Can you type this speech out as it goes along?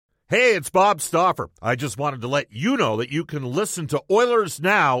Hey, it's Bob Stauffer. I just wanted to let you know that you can listen to Oilers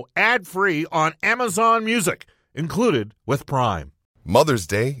Now ad-free on Amazon Music, included with Prime. Mother's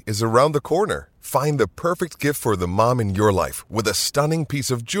Day is around the corner. Find the perfect gift for the mom in your life with a stunning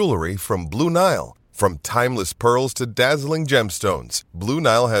piece of jewelry from Blue Nile. From timeless pearls to dazzling gemstones, Blue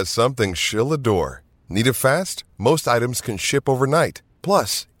Nile has something she'll adore. Need it fast? Most items can ship overnight.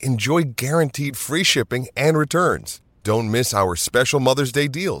 Plus, enjoy guaranteed free shipping and returns. Don't miss our special Mother's Day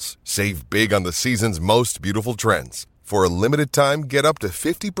deals. Save big on the season's most beautiful trends. For a limited time, get up to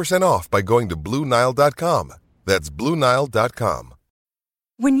 50% off by going to BlueNile.com. That's BlueNile.com.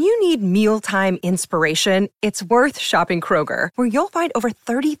 When you need mealtime inspiration, it's worth shopping Kroger, where you'll find over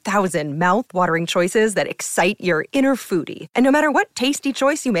 30,000 mouth-watering choices that excite your inner foodie. And no matter what tasty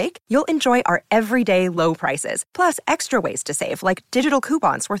choice you make, you'll enjoy our everyday low prices, plus extra ways to save, like digital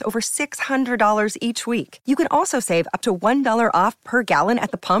coupons worth over $600 each week. You can also save up to $1 off per gallon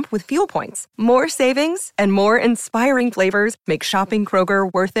at the pump with fuel points. More savings and more inspiring flavors make shopping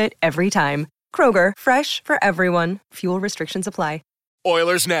Kroger worth it every time. Kroger, fresh for everyone. Fuel restrictions apply.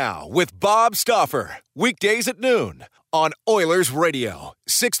 Oilers Now with Bob Stauffer. Weekdays at noon on Oilers Radio,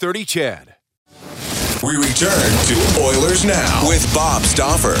 630 CHED. We return to Oilers Now with Bob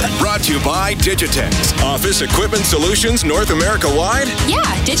Stauffer. Brought to you by Digitex. Office Equipment Solutions North America wide? Yeah,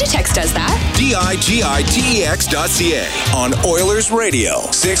 Digitex does that. Digitex.ca on Oilers Radio,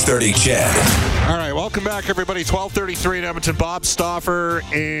 630 CHED. All right, welcome back, everybody. 12:33 in Edmonton. Bob Stauffer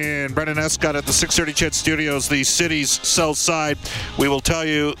and Brendan Escott at the 630 CHED Studios, the city's south side. We will tell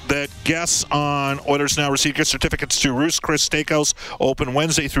you that guests on Oilers Now receive gift certificates to Ruth's Chris Steakhouse, open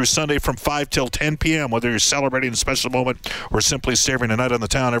Wednesday through Sunday from 5 till 10 p.m. Whether you're celebrating a special moment or simply savoring a night on the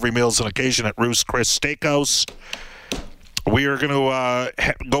town, every meal is an occasion at Ruth's Chris Steakhouse. We are going to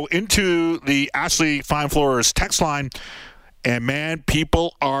go into the Ashley Fine Floors text line, and man,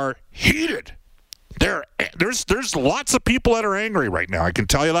 people are heated. There's lots of people that are angry right now, I can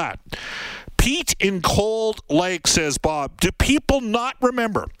tell you that. Pete in Cold Lake says, Bob, do people not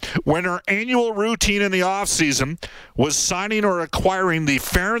remember when our annual routine in the offseason was signing or acquiring the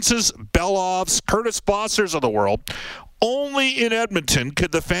Ferences, Belovs, Curtis Fossers of the world? Only in Edmonton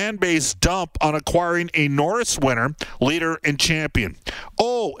could the fan base dump on acquiring a Norris winner, leader, and champion.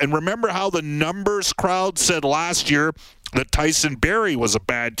 Oh, and remember how the numbers crowd said last year that Tyson Barrie was a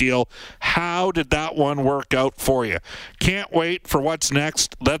bad deal. How did that one work out for you? Can't wait for what's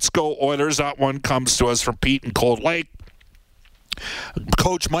next. Let's go Oilers. That one comes to us from Pete in Cold Lake.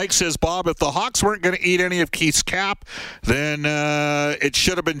 Coach Mike says, Bob, if the Hawks weren't going to eat any of Keith's cap, then it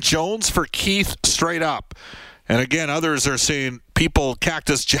should have been Jones for Keith straight up. And again, others are saying,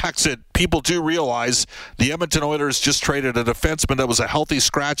 Cactus Jack said, people do realize the Edmonton Oilers just traded a defenseman that was a healthy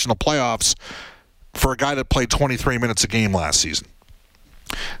scratch in the playoffs for a guy that played 23 minutes a game last season.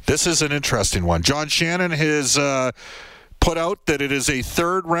 This is an interesting one. John Shannon has put out that it is a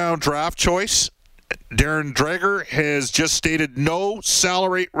third-round draft choice. Darren Dreger has just stated no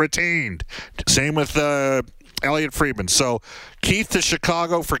salary retained. Same with Elliot Friedman. So Keith to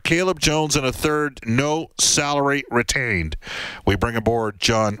Chicago for Caleb Jones and a third, no salary retained. We bring aboard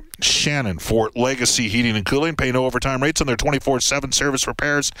John Shannon for Legacy Heating and Cooling. Pay no overtime rates on their 24/7 service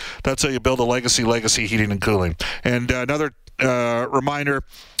repairs. That's how you build a Legacy Heating and Cooling. And another reminder,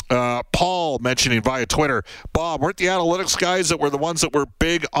 Paul mentioning via Twitter, Bob, weren't the analytics guys that were the ones that were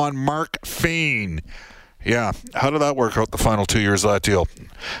big on Mark Fane? Yeah, how did that work out the final 2 years of that deal?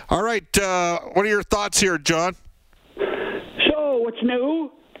 All right, what are your thoughts here, John? So, what's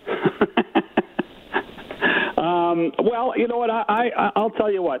new? Well, you know what, I'll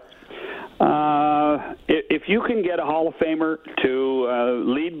tell you what. If you can get a Hall of Famer to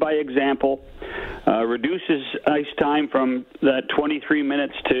lead by example, reduce his ice time from that 23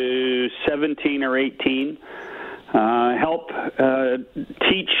 minutes to 17 or 18, help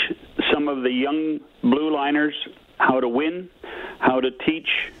teach some of the young blue liners how to win, how to teach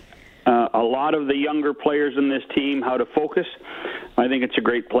a lot of the younger players in this team how to focus. I think it's a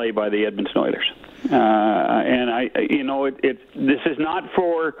great play by the Edmonton Oilers.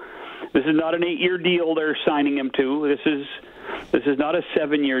 This is not an 8-year deal they're signing him to. This is not a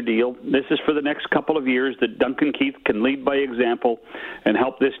 7-year deal. This is for the next couple of years that Duncan Keith can lead by example and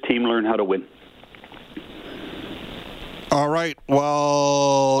help this team learn how to win. All right.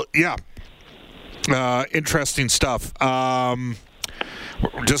 Well, yeah. Interesting stuff.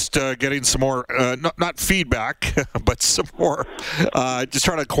 Just getting some more, not feedback, but some more. Just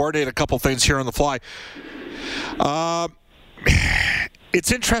trying to coordinate a couple things here on the fly.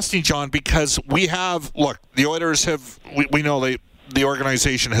 It's interesting, John, because the Oilers have, we know the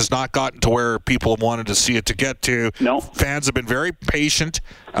organization has not gotten to where people wanted to see it to get to. No. Fans have been very patient,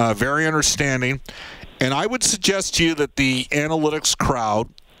 very understanding. And I would suggest to you that the analytics crowd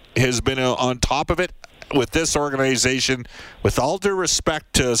has been on top of it with this organization. With all due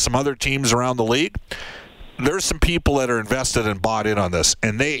respect to some other teams around the league, there's some people that are invested and bought in on this,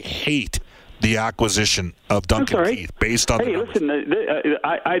 and they hate the acquisition of Duncan Keith based on the numbers.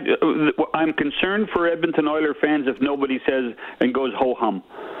 Listen, I'm concerned for Edmonton Oilers fans if nobody says and goes ho-hum.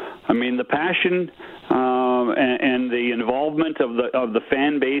 I mean, the passion and the involvement of the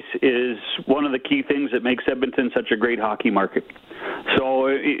fan base is one of the key things that makes Edmonton such a great hockey market. So,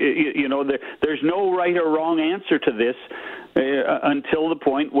 there's no right or wrong answer to this until the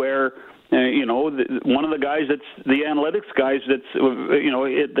point where one of the guys that's the analytics guys that's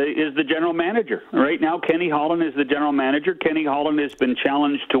is the general manager. Right now, Kenny Holland is the general manager. Kenny Holland has been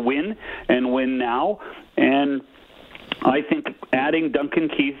challenged to win and win now, and I think adding Duncan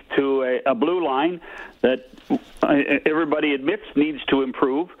Keith to a blue line that everybody admits needs to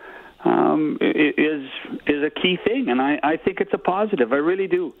improve is a key thing, and I think it's a positive. I really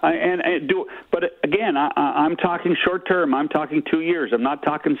do. But again, I'm talking short term. I'm talking 2 years. I'm not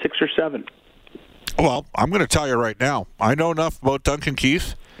talking 6 or 7. Well, I'm going to tell you right now. I know enough about Duncan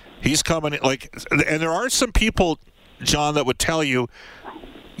Keith. He's coming and there are some people, John, that would tell you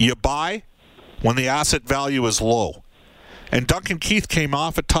buy when the asset value is low. And Duncan Keith came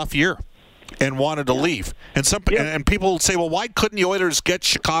off a tough year and wanted to leave. And and people would say, well, why couldn't the Oilers get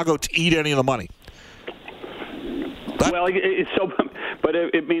Chicago to eat any of the money? The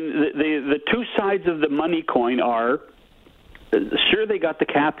two sides of the money coin are, sure, they got the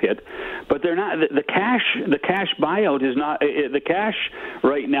cap hit, but they're not. The cash buyout is not. The cash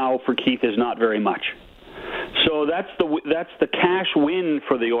right now for Keith is not very much. So that's the cash win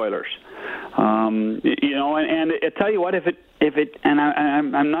for the Oilers. And I tell you what, if it,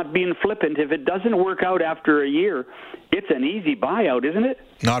 I'm not being flippant, if it doesn't work out after a year, it's an easy buyout, isn't it?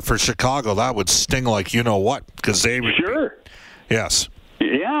 Not for Chicago. That would sting like you know what, because they would. Sure. Yes.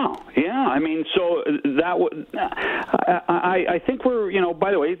 Yeah. I mean, so that would. I think we're.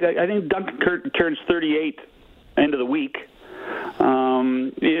 By the way, I think Duncan turns 38 end of the week.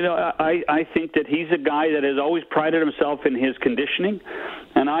 I think that he's a guy that has always prided himself in his conditioning,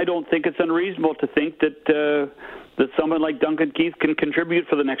 and I don't think it's unreasonable to think that someone like Duncan Keith can contribute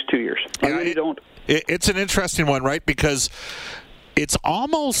for the next 2 years. I really don't. It's an interesting one, right? Because it's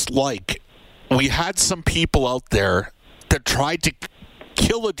almost like we had some people out there that tried to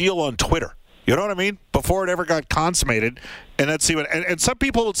kill a deal on Twitter. You know what I mean? Before it ever got consummated. And let's see and some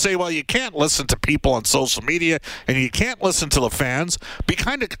people would say, well, you can't listen to people on social media and you can't listen to the fans. But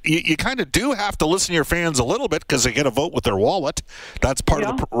you kind of do have to listen to your fans a little bit because they get a vote with their wallet. That's part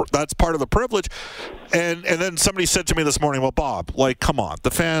of the privilege. And then somebody said to me this morning, well, Bob, come on,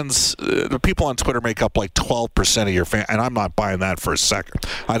 the fans, the people on Twitter make up 12% of your fans, and I'm not buying that for a second.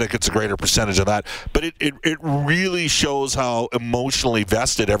 I think it's a greater percentage of that. But it really shows how emotionally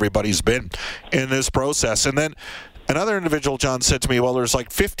vested everybody's been in this process. And then another individual, John, said to me, well, there's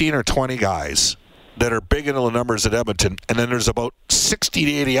 15 or 20 guys that are big into the numbers at Edmonton, and then there's about 60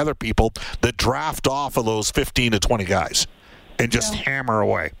 to 80 other people that draft off of those 15 to 20 guys and just hammer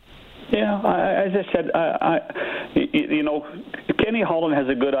away. Yeah, as I said, Kenny Holland has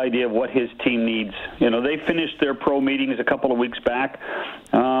a good idea of what his team needs. They finished their pro meetings a couple of weeks back,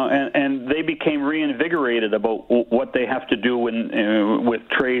 and they became reinvigorated about what they have to do with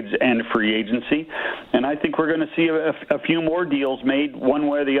trades and free agency. And I think we're going to see a few more deals made one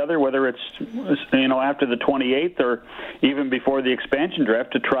way or the other, whether it's after the 28th or even before the expansion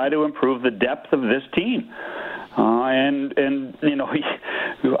draft, to try to improve the depth of this team. I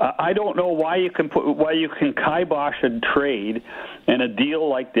don't know why you can kibosh a trade and a deal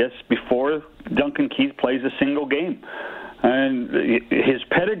like this before Duncan Keith plays a single game. And his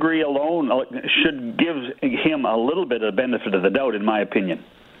pedigree alone should give him a little bit of benefit of the doubt, in my opinion.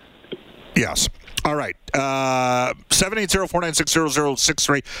 Yes. All right.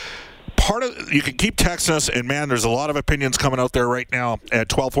 780-496-0063. You can keep texting us, and man, there's a lot of opinions coming out there right now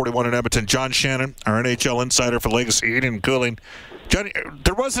at 1241 in Edmonton. John Shannon, our NHL insider for Legacy Heating and Cooling. Johnny,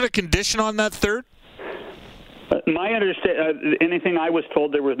 there wasn't a condition on that third? My understanding, anything I was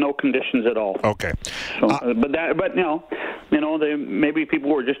told, there was no conditions at all. Okay. So, maybe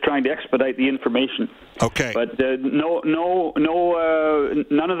people were just trying to expedite the information. Okay. But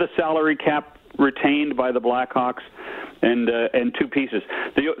none of the salary cap retained by the Blackhawks. And two pieces.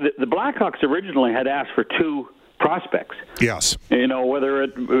 The Blackhawks originally had asked for 2 prospects. Yes. Whether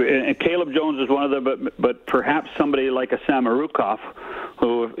Caleb Jones is one of them, but perhaps somebody like a Samorukov,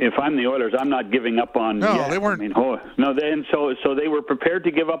 who, if I'm the Oilers, I'm not giving up on. No, they weren't. So they were prepared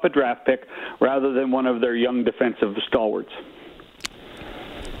to give up a draft pick rather than one of their young defensive stalwarts.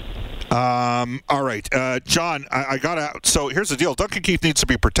 All right, John, I got to. So here's the deal: Duncan Keith needs to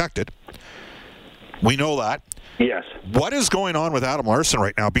be protected. We know that. Yes. What is going on with Adam Larsson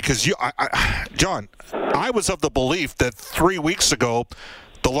right now? Because John, I was of the belief that 3 weeks ago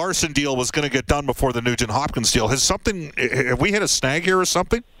the Larsson deal was going to get done before the Nugent Hopkins deal. Have we hit a snag here or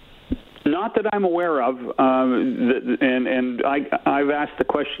something? Not that I'm aware of, and I've asked the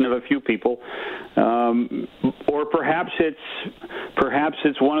question of a few people, or perhaps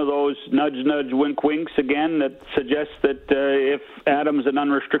it's one of those nudge, wink, winks again that suggests that if Adam's an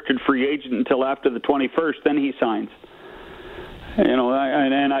unrestricted free agent until after the 21st, then he signs.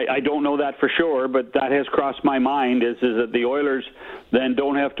 I don't know that for sure, but that has crossed my mind is that the Oilers then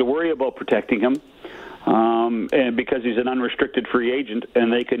don't have to worry about protecting him. And because he's an unrestricted free agent,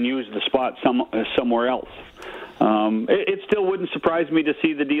 and they can use the spot somewhere else. It still wouldn't surprise me to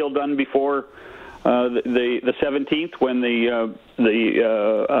see the deal done before the 17th, when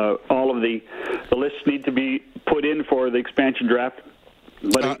all of the lists need to be put in for the expansion draft.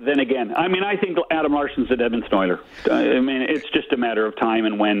 But then again, I think Adam Larsson's an Edmonton Oiler. It's just a matter of time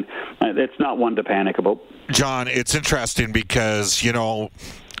and when. It's not one to panic about. John, it's interesting because,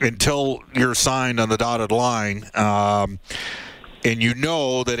 until you're signed on the dotted line, and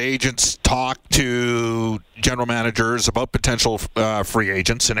that agents talk to general managers about potential free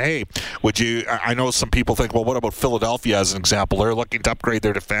agents, and hey, I know some people think, well, what about Philadelphia as an example? They're looking to upgrade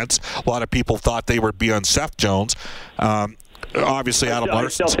their defense. A lot of people thought they would be on Seth Jones. Obviously, Adam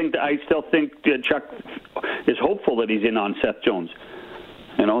Larsson. I still think Chuck is hopeful that he's in on Seth Jones.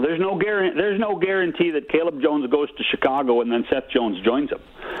 There's no guarantee that Caleb Jones goes to Chicago and then Seth Jones joins him.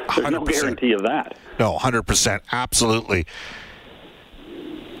 There's 100%. No guarantee of that. No, 100%, absolutely.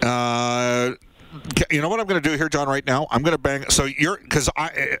 You know what I'm going to do here, John? Right now, I'm going to bang. So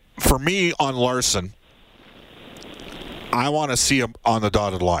for me on Larsson, I want to see him on the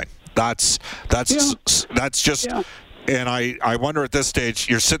dotted line. That's just. Yeah. And I wonder at this stage,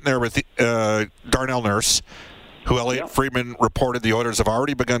 you're sitting there with Darnell Nurse, who Elliot Friedman reported the Oilers have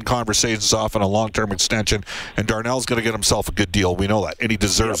already begun conversations off on a long-term extension, and Darnell's going to get himself a good deal. We know that, and he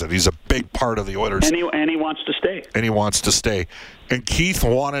deserves it. He's a big part of the Oilers. And he wants to stay. And Keith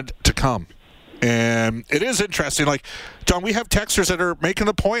wanted to come. And it is interesting. Like, John, we have texters that are making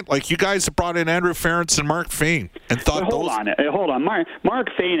the point. Like, you guys have brought in Andrew Ference and Mark Fane and thought Hold on. Mark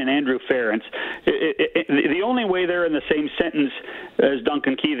Fane and Andrew Ference, the only way they're in the same sentence as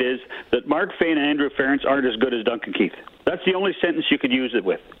Duncan Keith is that Mark Fane and Andrew Ference aren't as good as Duncan Keith. That's the only sentence you could use it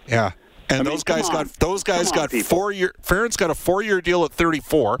with. Yeah. And those guys got 4-year. Ference got a 4-year deal at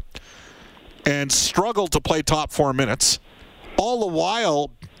 34 and struggled to play top 4 minutes, all the while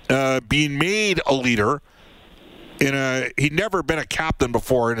being made a leader he'd never been a captain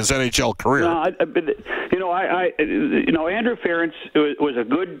before in his NHL career. Andrew Ference was a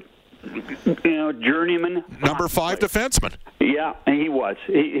good, journeyman. Number 5 defenseman. Yeah, he was.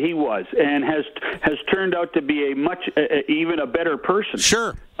 He was, and has turned out to be even a better person.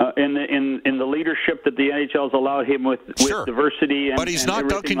 Sure. In the leadership that the NHL has allowed him with diversity. But he's not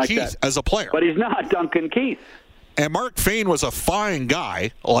Duncan Keith as a player. But he's not Duncan Keith. And Mark Fane was a fine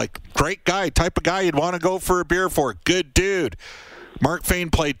guy, great guy, type of guy you'd want to go for a beer for. Good dude. Mark Fane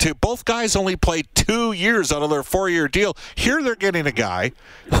played 2. Both guys only played 2 years out of their 4-year deal. Here they're getting a guy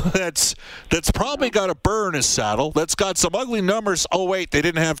that's probably got a burr in his saddle, that's got some ugly numbers. Oh, wait, they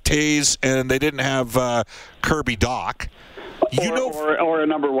didn't have Taze and they didn't have Kirby Dach. Or a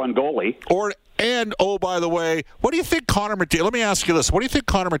number 1 goalie. And, by the way, what do you think Connor McDavid... Let me ask you this. What do you think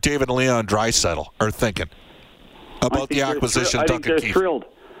Connor McDavid and Leon Draisaitl are thinking about the acquisition of Duncan Keith? I think they're thrilled.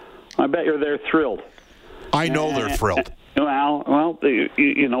 I bet they're thrilled. I know they're thrilled. Well,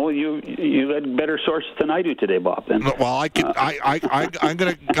 you had better sources than I do today, Bob. Then. Well, I'm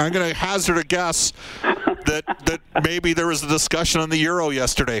gonna hazard a guess that maybe there was a discussion on the Euro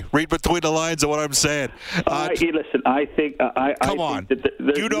yesterday. Read between the lines of what I'm saying. Listen, I think. Come on,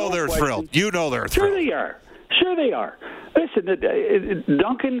 they're thrilled. You know they're thrilled. Sure they are. Listen,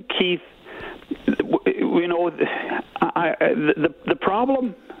 Duncan Keith. The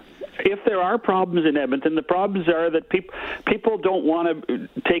problem, if there are problems in Edmonton, the problems are that people don't want to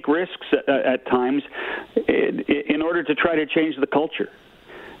take risks at times in order to try to change the culture.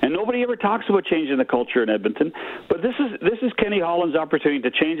 And nobody ever talks about changing the culture in Edmonton, but this is Kenny Holland's opportunity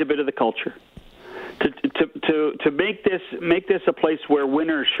to change a bit of the culture, to make this a place where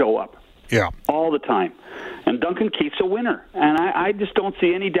winners show up. Yeah. All the time. And Duncan Keith's a winner. And I just don't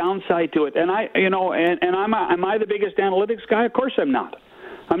see any downside to it. And am I the biggest analytics guy? Of course I'm not.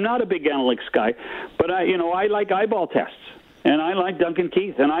 I'm not a big analytics guy, but I like eyeball tests, and I like Duncan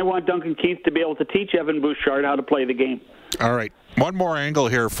Keith, and I want Duncan Keith to be able to teach Evan Bouchard how to play the game. All right, one more angle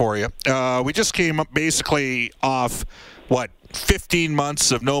here for you. We just came up basically off 15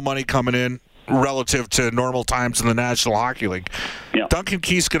 months of no money coming in relative to normal times in the National Hockey League. Yeah. Duncan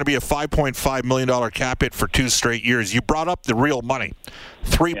Keith's going to be a $5.5 million cap hit for 2 straight years. You brought up the real money,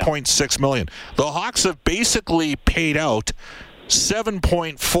 $3.6 million. The Hawks have basically paid out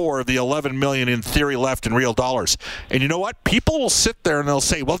 $7.4 of the $11 million in theory left in real dollars. And you know what? People will sit there and they'll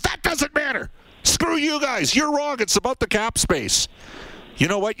say, well, that doesn't matter. Screw you guys. You're wrong. It's about the cap space. You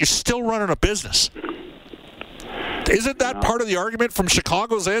know what? You're still running a business. Isn't that part of the argument from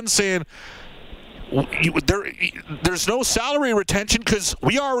Chicago's end saying, there's no salary retention because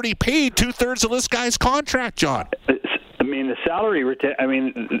we already paid 2/3 of this guy's contract, John? I mean, the salary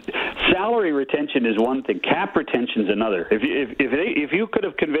retention is one thing. Cap retention is another. If you could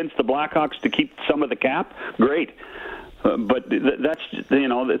have convinced the Blackhawks to keep some of the cap, great. But that's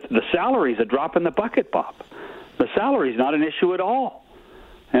the salary is a drop in the bucket, Bob. The salary is not an issue at all.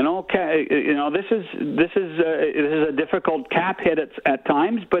 This is a difficult cap hit at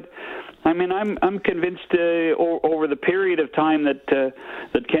times, but I mean, I'm convinced over the period of time that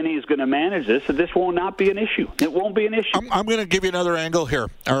Kenny is going to manage this, that this will not be an issue. It won't be an issue. I'm going to give you another angle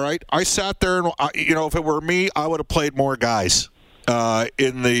here. All right, I sat there and if it were me, I would have played more guys I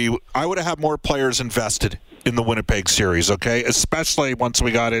would have had more players invested in the Winnipeg series, okay? Especially once we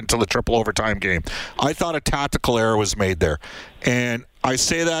got into the triple overtime game. I thought a tactical error was made there. And I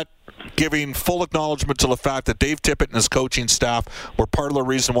say that giving full acknowledgement to the fact that Dave Tippett and his coaching staff were part of the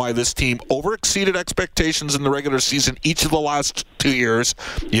reason why this team overexceeded expectations in the regular season each of the last 2 years.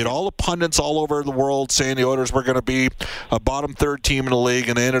 You had all the pundits all over the world saying the Oilers were going to be a bottom third team in the league,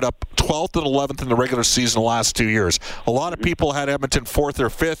 and they ended up 12th and 11th in the regular season the last 2 years. A lot of people had Edmonton 4th or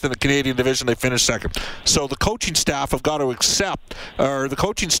 5th in the Canadian division. They finished 2nd. So the coaching staff have got to accept, or the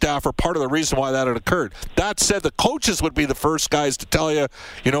coaching staff are part of the reason why that had occurred. That said, the coaches would be the first guys to tell you,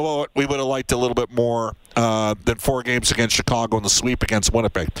 you know what, we would have liked a little bit more than 4 games against Chicago and the sweep against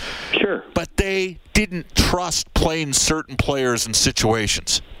Winnipeg. Sure. But they didn't trust playing certain players in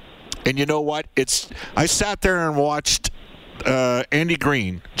situations. And you know what? I sat there and watched Andy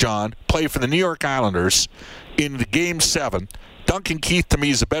Green, John, play for the New York Islanders in the Game 7. Duncan Keith, to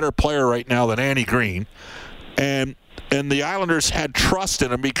me, is a better player right now than Andy Green. And the Islanders had trust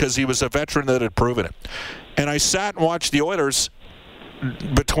in him because he was a veteran that had proven it. And I sat and watched the Oilers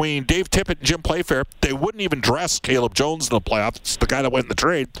between Dave Tippett and Jim Playfair. They wouldn't even dress Caleb Jones in the playoffs, the guy that went in the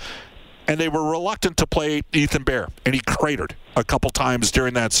trade. And they were reluctant to play Ethan Bear, and he cratered a couple times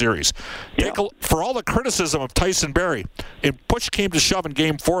during that series. Yeah. For all the criticism of Tyson Barrie, and push came to shove in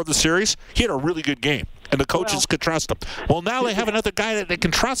Game 4 of the series, he had a really good game, and the coaches could trust him. Well, now they have another guy that they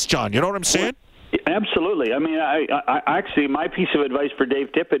can trust, John. You know what I'm saying? Absolutely. I mean, I actually, my piece of advice for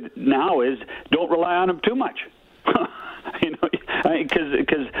Dave Tippett now is don't rely on him too much.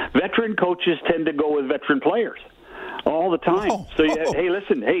 Because veteran coaches tend to go with veteran players all the time. Hey,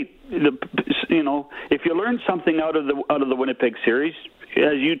 listen, if you learn something out of the Winnipeg series,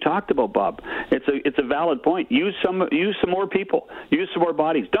 as you talked about, Bob, it's a valid point. Use some more people, use some more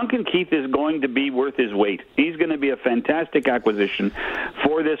bodies. Duncan Keith is going to be worth his weight. He's going to be a fantastic acquisition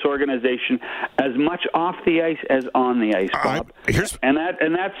for this organization, as much off the ice as on the ice, Bob. And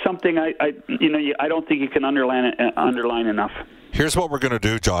that's something I don't think you can underline enough. Here's what we're going to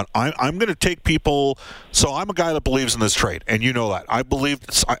do, John. I'm going to take people. So I'm a guy that believes in this trade, and you know that. I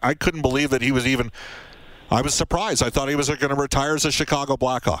couldn't believe that he was even. I was surprised. I thought he was going to retire as a Chicago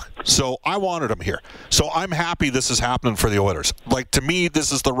Blackhawk. So I wanted him here. So I'm happy this is happening for the Oilers. Like, to me,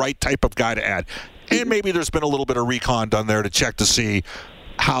 this is the right type of guy to add. And maybe there's been a little bit of recon done there to check to see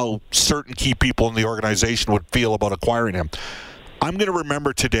how certain key people in the organization would feel about acquiring him. I'm going to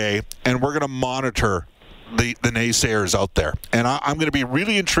remember today, and we're going to monitor the naysayers out there. And I'm going to be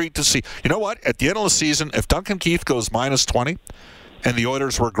really intrigued to see. You know what? At the end of the season, if Duncan Keith goes minus 20 and the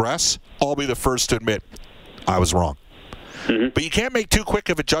Oilers regress, I'll be the first to admit I was wrong. Mm-hmm. But you can't make too quick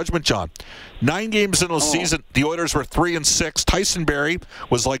of a judgment, John. 9 games into the season, the Oilers were 3-6. Tyson Barrie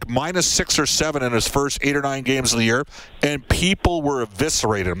was like minus 6 or 7 in his first 8 or 9 games of the year, and people were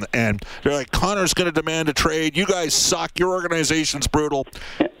eviscerating him. And they're like, Connor's going to demand a trade. You guys suck. Your organization's brutal.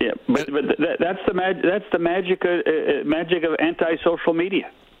 Yeah, but that's the magic of anti-social media.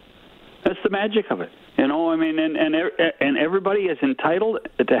 That's the magic of it. I mean, and everybody is entitled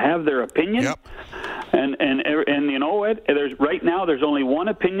to have their opinion. Yep. And you know what? There's only one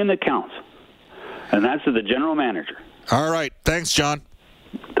opinion that counts, and that's of the general manager. All right. Thanks, John.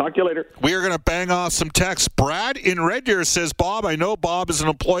 Talk to you later. We are going to bang off some texts. Brad in Red Deer says, Bob, I know Bob is an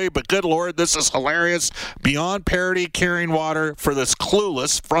employee, but good Lord, this is hilarious. Beyond parody, carrying water for this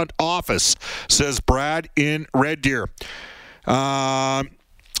clueless front office, says Brad in Red Deer.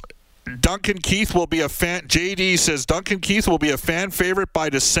 Duncan Keith will be a fan. JD says Duncan Keith will be a fan favorite by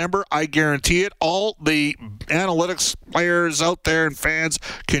December. I guarantee it. All the analytics players out there and fans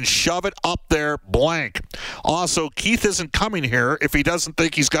can shove it up there blank. Also, Keith isn't coming here if he doesn't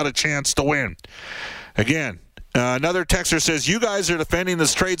think he's got a chance to win. Again, another texter says, you guys are defending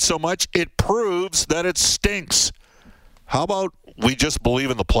this trade so much, it proves that it stinks. How about we just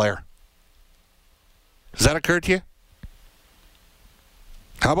believe in the player? Does that occur to you?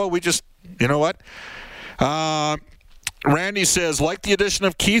 How about we just, you know what? Randy says, like the addition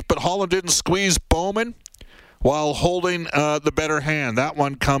of Keith, but Holland didn't squeeze Bowman while holding the better hand. That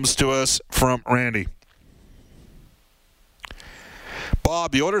one comes to us from Randy.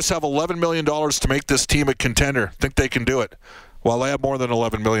 Bob, the Oilers have $11 million to make this team a contender. Think they can do it? Well, they have more than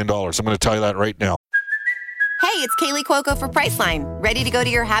 $11 million. I'm going to tell you that right now. Hey, it's Kaylee Cuoco for Priceline. Ready to go to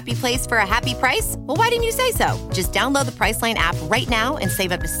your happy place for a happy price? Well, why didn't you say so? Just download the Priceline app right now and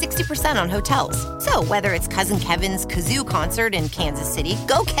save up to 60% on hotels. So whether it's Cousin Kevin's Kazoo Concert in Kansas City,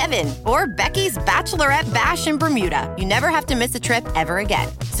 go Kevin, or Becky's Bachelorette Bash in Bermuda, you never have to miss a trip ever again.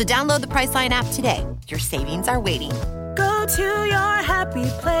 So download the Priceline app today. Your savings are waiting. Go to your happy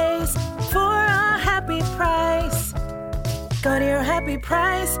place for a happy price. Go to your happy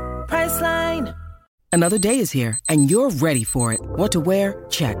price, Priceline. Another day is here, and you're ready for it. What to wear?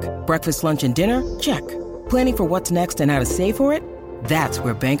 Check. Breakfast, lunch, and dinner? Check. Planning for what's next and how to save for it? That's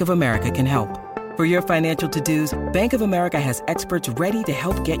where Bank of America can help. For your financial to-dos, Bank of America has experts ready to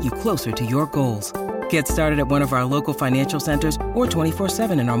help get you closer to your goals. Get started at one of our local financial centers or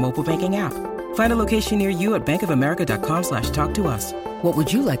 24/7 in our mobile banking app. Find a location near you at bankofamerica.com/talktous. What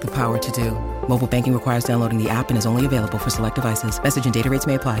would you like the power to do? Mobile banking requires downloading the app and is only available for select devices. Message and data rates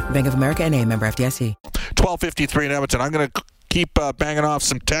may apply. Bank of America NA, member FDIC. 12:53 in Edmonton. I'm going to keep banging off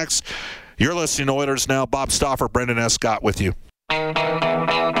some texts. You're listening to Oilers Now. Bob Stauffer, Brendan Escott with you.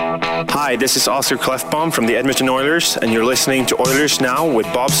 Hi, this is Oscar Clefbaum from the Edmonton Oilers, and you're listening to Oilers Now with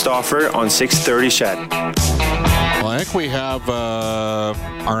Bob Stauffer on 630 CHED. Well, I think we have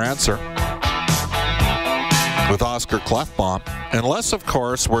our answer with Oscar Clefbaum. Unless, of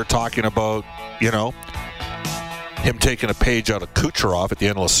course, we're talking about, him taking a page out of Kucherov at the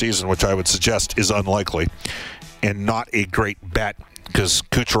end of the season, which I would suggest is unlikely and not a great bet, because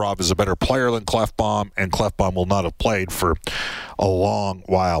Kucherov is a better player than Clefbaum, and Clefbaum will not have played for a long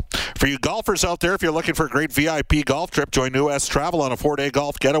while. For you golfers out there, if you're looking for a great VIP golf trip, join New West Travel on a 4-day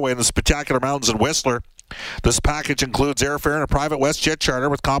golf getaway in the spectacular mountains in Whistler. This package includes airfare and a private WestJet charter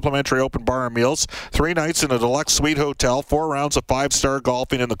with complimentary open bar and meals, 3 nights in a deluxe suite hotel, 4 rounds of 5-star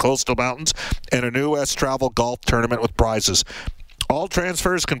golfing in the coastal mountains, and a New West Travel golf tournament with prizes. All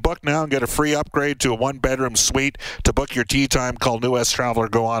transfers can book now and get a free upgrade to a 1-bedroom suite. To book your tee time, call New West Travel or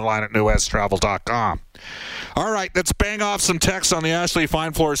go online at newwesttravel.com. All right, let's bang off some texts on the Ashley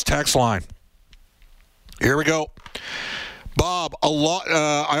Fine Floors text line. Here we go. Bob,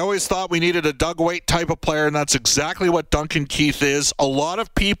 I always thought we needed a Doug Weight type of player, and that's exactly what Duncan Keith is. A lot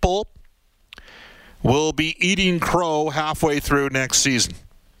of people will be eating crow halfway through next season.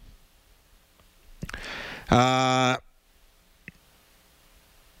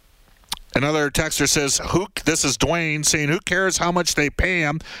 Another texter says, this is Dwayne saying, who cares how much they pay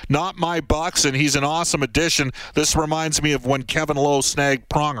him? Not my bucks, and he's an awesome addition. This reminds me of when Kevin Lowe snagged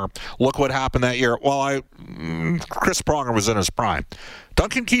Pronger. Look what happened that year. Well, Chris Pronger was in his prime.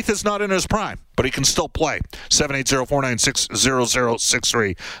 Duncan Keith is not in his prime, but he can still play.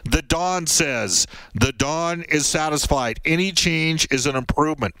 780-496-0063. The Don says, the Don is satisfied. Any change is an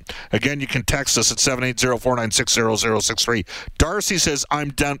improvement. Again, you can text us at 780-496-0063. Darcy says, I'm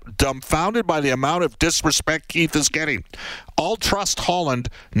dumbfounded by the amount of disrespect Keith is getting. I'll trust Holland,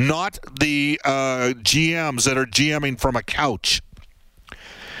 not the GMs that are GMing from a couch.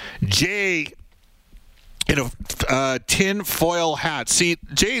 Jay in a tin foil hat. See,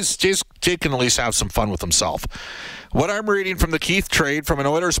 Jay can at least have some fun with himself. What I'm reading from the Keith trade from an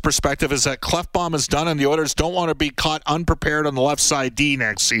Oilers perspective is that Clefbaum is done and the Oilers don't want to be caught unprepared on the left side D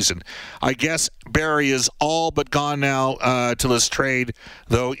next season. I guess Barry is all but gone now to this trade,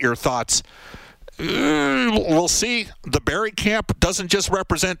 though. Your thoughts? We'll see. The Barry camp doesn't just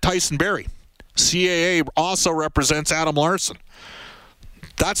represent Tyson Barrie. CAA also represents Adam Larson.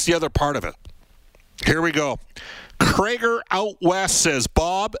 That's the other part of it. Here we go. Krager out west says,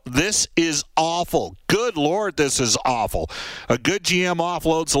 Bob, this is awful. Good Lord, this is awful. A good GM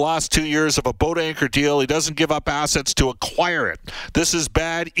offloads the last 2 years of a boat anchor deal. He doesn't give up assets to acquire it. This is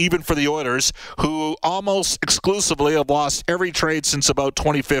bad even for the Oilers, who almost exclusively have lost every trade since about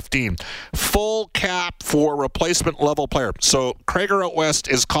 2015. Full cap for replacement level player. So Krager out west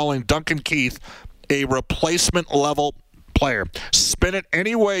is calling Duncan Keith a replacement level player. Spin it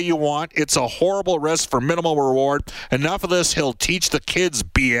any way you want. It's a horrible risk for minimal reward. Enough of this. He'll teach the kids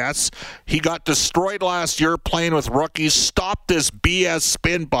BS. He got destroyed last year playing with rookies. Stop this BS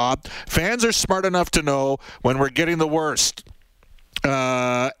spin, Bob. Fans are smart enough to know when we're getting the worst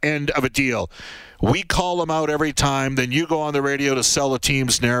end of a deal. We call them out every time. Then you go on the radio to sell the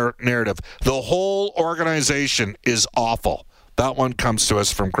team's narrative. The whole organization is awful. That one comes to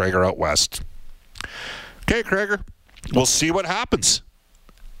us from Krager out west. Okay, Krager. We'll see what happens.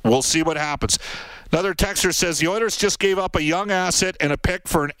 We'll see what happens. Another texter says the Oilers just gave up a young asset and a pick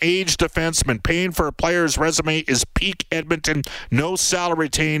for an aged defenseman. Paying for a player's resume is peak Edmonton. No salary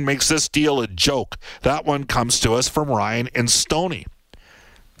retained makes this deal a joke. That one comes to us from Ryan and Stoney.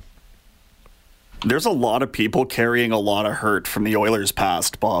 There's a lot of people carrying a lot of hurt from the Oilers'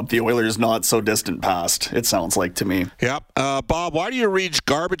 past, Bob. The Oilers' not so distant past, it sounds like to me. Yep. Bob, why do you read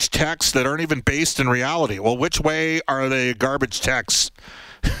garbage texts that aren't even based in reality? Well, which way are they garbage texts?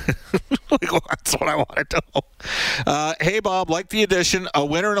 That's what I want to know. Hey, Bob, like the addition, a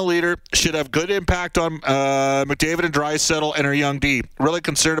winner and a leader should have good impact on McDavid and Draisaitl and our young D. Really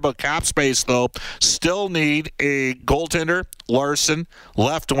concerned about cap space, though. Still need a goaltender, Larson,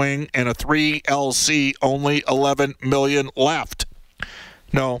 left wing, and a 3 LC. Only $11 million left.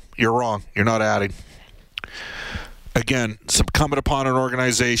 No, you're wrong. You're not adding. Again, it's incumbent upon an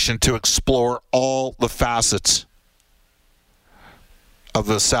organization to explore all the facets of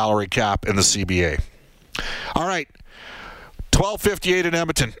the salary cap in the CBA. All right, 12:58 in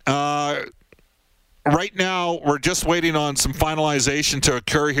Edmonton. Right now, we're just waiting on some finalization to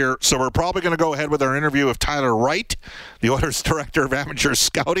occur here, so we're probably going to go ahead with our interview with Tyler Wright, the Oilers Director of Amateur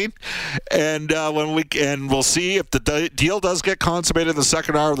Scouting, and we'll see if the deal does get consummated in the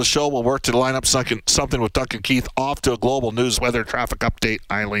second hour of the show. We'll work to line up something with Duncan Keith. Off to a global news weather traffic update.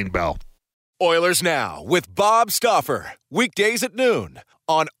 Eileen Bell. Oilers Now with Bob Stauffer. Weekdays at noon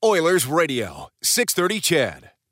on Oilers Radio, 630 CHED.